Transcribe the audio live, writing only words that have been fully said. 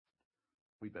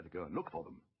We'd better go and look for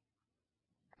them.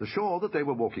 The shore that they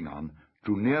were walking on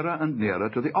drew nearer and nearer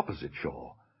to the opposite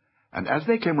shore, and as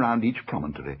they came round each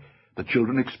promontory, the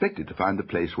children expected to find the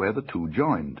place where the two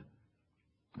joined.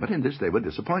 But in this they were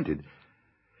disappointed.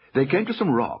 They came to some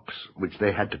rocks, which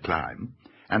they had to climb,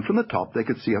 and from the top they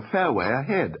could see a fair way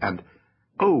ahead, and,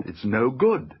 "Oh, it's no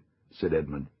good," said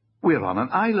Edmund. "We're on an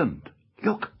island."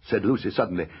 "Look," said Lucy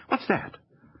suddenly. "What's that?"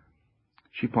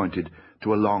 She pointed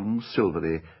to a long,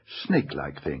 silvery,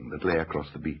 snake-like thing that lay across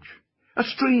the beach. "A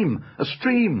stream! A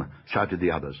stream!" shouted the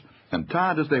others, and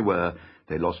tired as they were,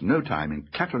 they lost no time in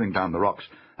clattering down the rocks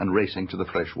and racing to the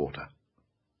fresh water.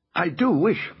 "I do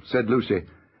wish," said Lucy,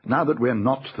 "now that we're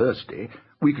not thirsty,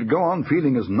 we could go on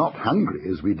feeling as not hungry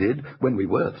as we did when we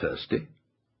were thirsty."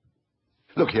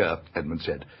 "Look here," Edmund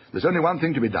said, "there's only one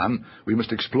thing to be done. We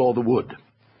must explore the wood.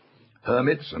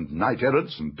 Hermits and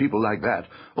knight-errants and people like that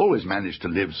always manage to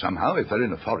live somehow if they're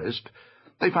in a forest.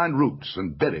 They find roots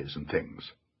and berries and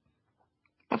things."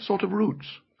 "What sort of roots?"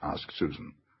 asked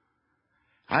Susan.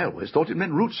 "I always thought it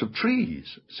meant roots of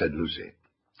trees," said Lucy.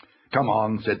 "Come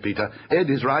on," said Peter.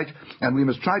 "Ed is right, and we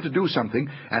must try to do something,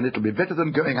 and it'll be better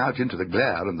than going out into the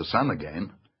glare and the sun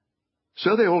again."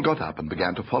 So they all got up and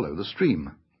began to follow the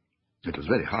stream. It was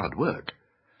very hard work.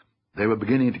 They were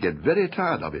beginning to get very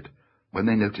tired of it, when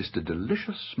they noticed a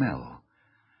delicious smell,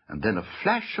 and then a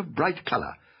flash of bright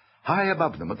colour high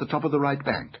above them at the top of the right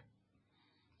bank.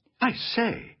 "I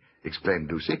say,"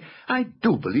 exclaimed Lucy, "I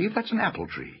do believe that's an apple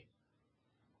tree."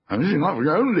 "And this is not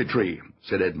the only tree,"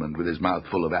 said Edmund, with his mouth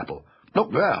full of apple.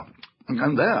 "Look there,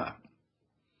 and there."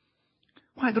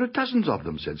 "Why, there are dozens of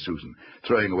them," said Susan,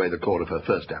 throwing away the core of her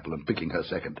first apple and picking her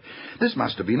second. "This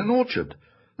must have been an orchard,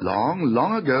 long,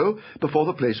 long ago, before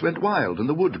the place went wild and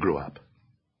the wood grew up."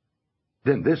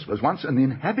 "Then this was once an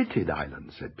inhabited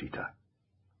island," said Peter.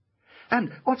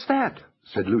 "And what's that?"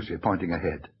 said Lucy, pointing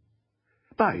ahead.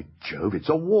 "By Jove, it's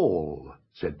a wall,"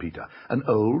 said Peter, "an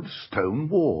old stone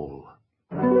wall."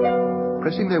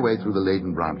 Pressing their way through the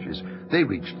laden branches, they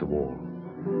reached the wall,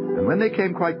 and when they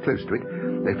came quite close to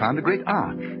it, they found a great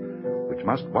arch, which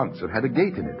must once have had a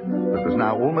gate in it, but was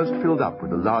now almost filled up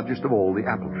with the largest of all the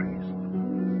apple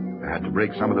trees. They had to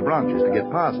break some of the branches to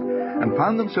get past, and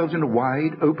found themselves in a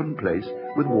wide, open place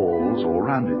with walls all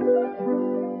round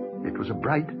it. It was a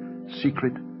bright,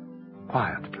 secret,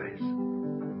 quiet place,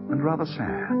 and rather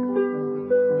sad,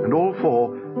 and all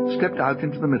four stepped out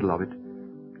into the middle of it,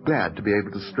 glad to be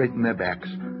able to straighten their backs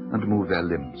and move their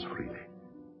limbs freely.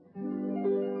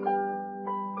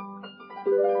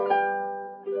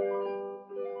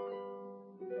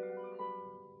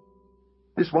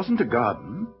 "This wasn't a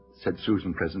garden," said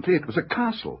Susan presently. "It was a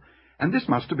castle, and this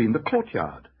must have been the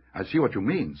courtyard." "I see what you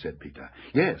mean," said Peter.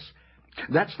 "Yes,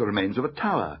 that's the remains of a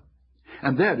tower,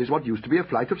 and there is what used to be a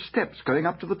flight of steps going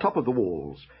up to the top of the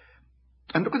walls.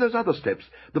 And look at those other steps,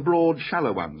 the broad,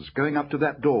 shallow ones, going up to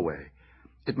that doorway.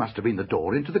 It must have been the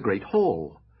door into the great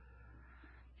hall."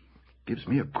 "Gives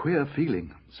me a queer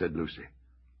feeling," said Lucy.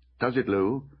 "Does it,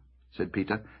 Lou?" said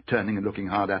Peter, turning and looking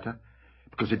hard at her.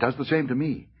 "Because it does the same to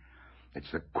me.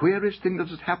 It's the queerest thing that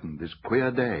has happened this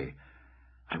queer day.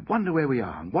 I wonder where we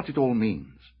are and what it all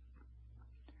means."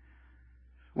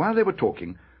 While they were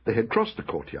talking, they had crossed the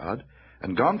courtyard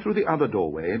and gone through the other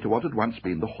doorway into what had once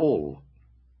been the hall.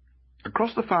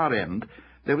 Across the far end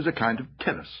there was a kind of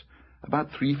terrace,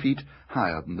 about 3 feet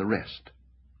higher than the rest.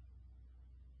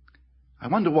 "I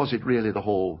wonder was it really the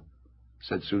hall?"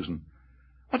 said Susan.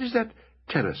 "What is that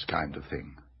terrace kind of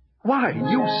thing?" "Why,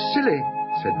 you silly,"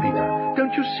 said Peter,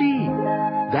 "don't you see?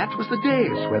 That was the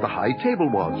dais where the high table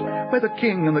was, where the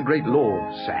king and the great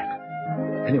lords sat.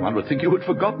 Anyone would think you had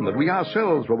forgotten that we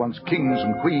ourselves were once kings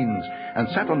and queens, and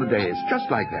sat on the dais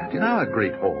just like that in our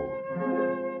great hall.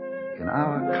 In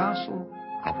our castle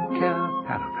of Cair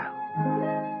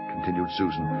Paravel," continued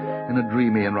Susan, in a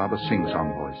dreamy and rather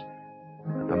sing-song voice,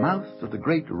 "at the mouth of the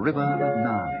great river of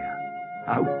Narnia.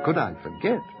 How could I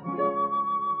forget?"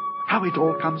 "How it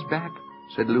all comes back,"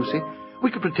 said Lucy. "We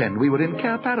could pretend we were in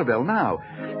Cair Paravel now.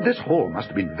 This hall must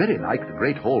have been very like the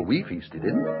great hall we feasted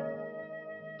in."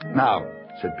 "Now,"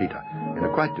 said Peter, in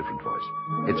a quite different voice,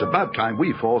 "it's about time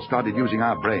we four started using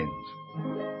our brains."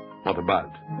 "What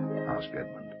about?" asked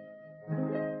Edmund.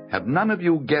 "Have none of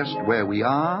you guessed where we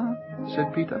are?"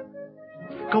 said Peter.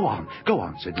 Go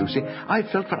on," said Lucy.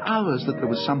 "I've felt for hours that there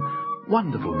was some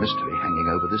wonderful mystery hanging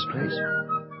over this place."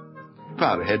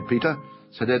 "Far ahead, Peter,"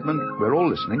 said Edmund. "We're all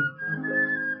listening."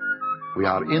 "We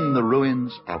are in the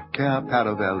ruins of Cair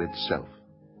Paravel itself,"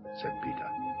 said Peter.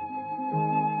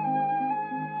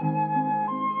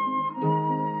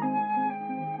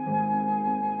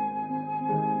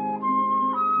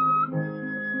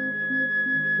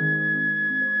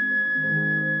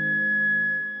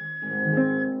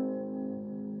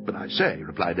 say,"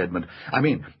 replied Edmund. "I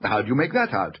mean, how do you make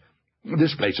that out?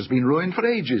 This place has been ruined for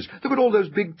ages. Look at all those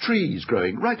big trees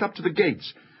growing right up to the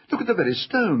gates. Look at the very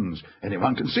stones.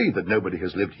 Anyone can see that nobody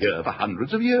has lived here for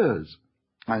hundreds of years."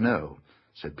 "I know,"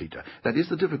 said Peter. "That is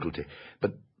the difficulty.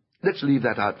 But let's leave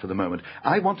that out for the moment.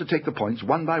 I want to take the points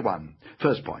one by one.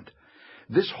 First point.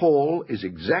 This hall is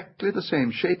exactly the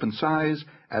same shape and size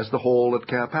as the hall at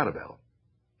Cair Paravel.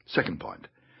 Second point.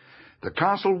 The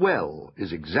castle well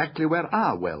is exactly where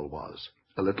our well was,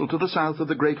 a little to the south of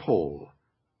the great hall.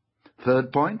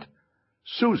 Third point.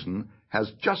 Susan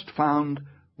has just found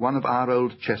one of our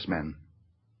old chessmen.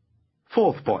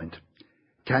 Fourth point.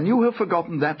 Can you have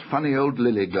forgotten that funny old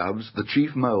Lily-Gloves, the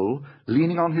chief mole,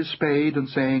 leaning on his spade and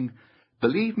saying,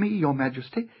 'Believe me, your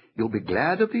Majesty, you'll be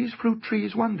glad of these fruit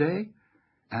trees one day'?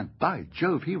 And by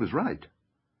Jove, he was right."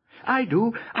 I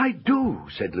do,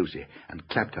 said Lucy, and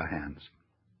clapped her hands.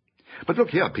 "But look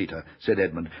here, Peter," said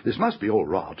Edmund, "this must be all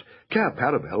rot. Cair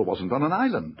Paravel wasn't on an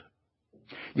island."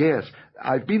 "Yes,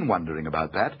 I've been wondering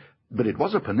about that, but it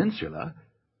was a peninsula.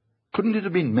 Couldn't it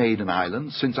have been made an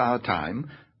island since our time?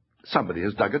 Somebody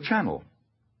has dug a channel."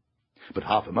 "But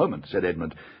half a moment," said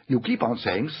Edmund. "You keep on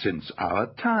saying 'since our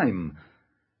time.'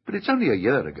 But it's only a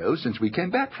year ago since we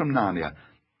came back from Narnia.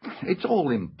 It's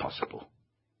all impossible."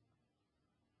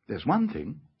 "There's one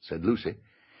thing," said Lucy.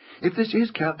 "If this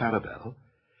is Cair Paravel,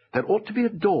 there ought to be a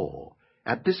door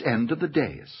at this end of the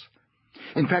dais.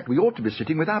 In fact, we ought to be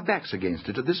sitting with our backs against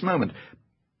it at this moment.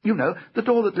 You know, the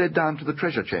door that led down to the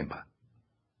treasure chamber."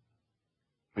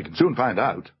 "We can soon find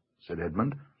out," said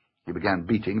Edmund. He began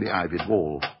beating the ivied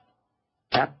wall.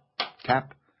 Tap,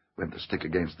 tap, went the stick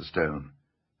against the stone.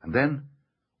 And then,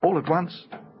 all at once,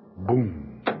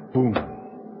 boom, boom,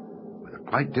 with a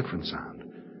quite different sound,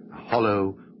 a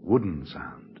hollow, wooden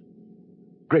sound.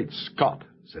 "Great Scott,"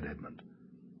 said Edmund.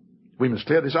 "We must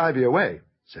clear this ivy away,"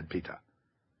 said Peter.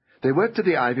 They worked at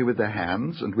the ivy with their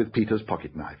hands and with Peter's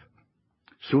pocket-knife.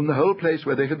 Soon the whole place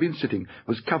where they had been sitting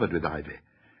was covered with ivy,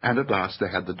 and at last they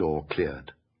had the door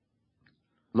cleared.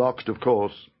 "Locked, of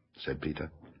course," said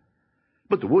Peter.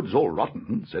 "But the wood's all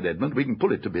rotten," said Edmund. "We can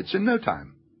pull it to bits in no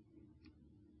time."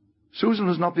 Susan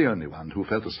was not the only one who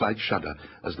felt a slight shudder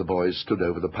as the boys stood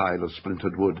over the pile of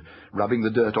splintered wood, rubbing the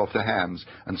dirt off their hands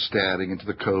and staring into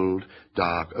the cold,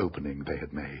 dark opening they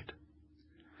had made.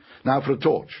 "Now for a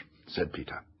torch," said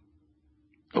Peter.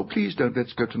 "Oh, please don't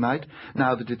let's go tonight,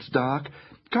 now that it's dark.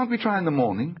 Can't we try in the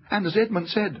morning? And as Edmund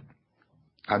said—"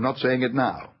 "I'm not saying it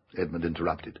now," Edmund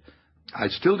interrupted. "I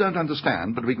still don't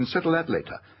understand, but we can settle that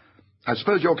later. I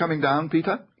suppose you're coming down,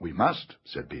 Peter?" "We must,"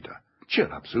 said Peter.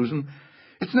 "Cheer up, Susan.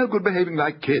 It's no good behaving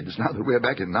like kids now that we're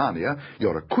back in Narnia.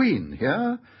 You're a queen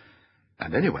here.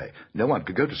 And anyway, no one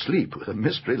could go to sleep with a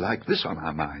mystery like this on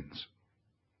our minds."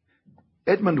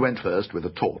 Edmund went first with a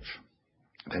torch.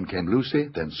 Then came Lucy,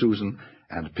 then Susan,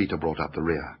 and Peter brought up the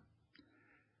rear.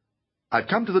 "I've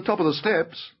come to the top of the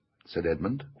steps," said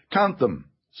Edmund. "Count them,"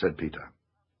 said Peter.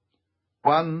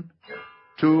 1,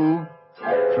 2,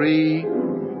 3,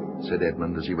 said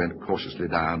Edmund as he went cautiously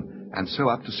down, and so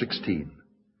up to 16.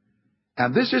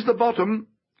 "And this is the bottom,"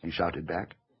 he shouted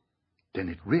back. "Then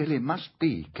it really must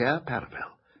be Cair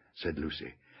Paravel," said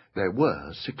Lucy. "There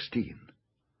were 16.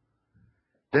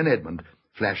 Then Edmund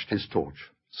flashed his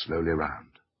torch slowly round.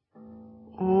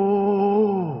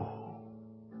 "Oh!"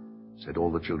 said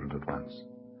all the children at once.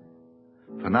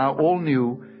 For now all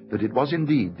knew that it was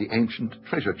indeed the ancient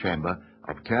treasure chamber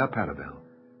of Cair Paravel,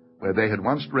 where they had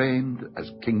once reigned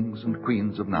as kings and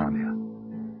queens of Narnia.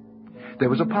 There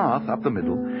was a path up the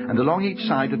middle, and along each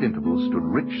side at intervals stood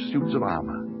rich suits of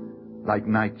armor, like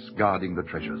knights guarding the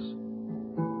treasures.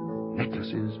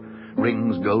 Necklaces,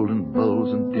 rings, golden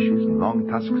bowls and dishes, and long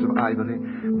tusks of ivory,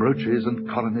 brooches and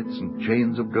coronets and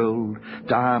chains of gold,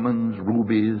 diamonds,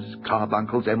 rubies,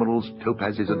 carbuncles, emeralds,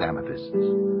 topazes, and amethysts.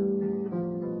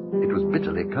 It was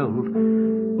bitterly cold,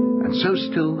 and so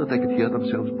still that they could hear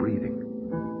themselves breathing.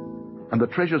 And the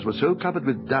treasures were so covered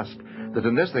with dust that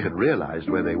unless they had realized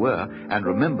where they were and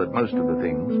remembered most of the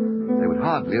things, they would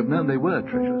hardly have known they were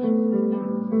treasures.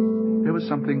 There was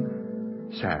something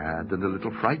sad and a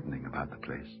little frightening about the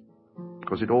place,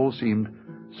 because it all seemed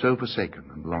so forsaken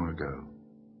and long ago.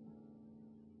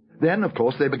 Then, of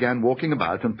course, they began walking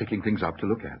about and picking things up to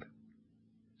look at.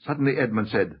 Suddenly Edmund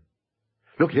said,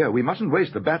 "Look here, we mustn't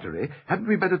waste the battery. Hadn't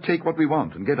we better take what we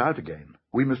want and get out again?"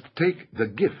 "We must take the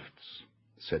gifts,"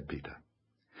 said Peter.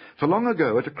 For long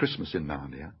ago, at a Christmas in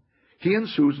Narnia, he and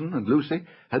Susan and Lucy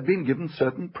had been given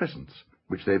certain presents,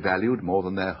 which they valued more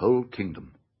than their whole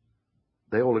kingdom.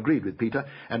 They all agreed with Peter,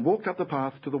 and walked up the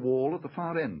path to the wall at the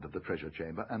far end of the treasure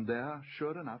chamber, and there,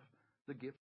 sure enough, the gift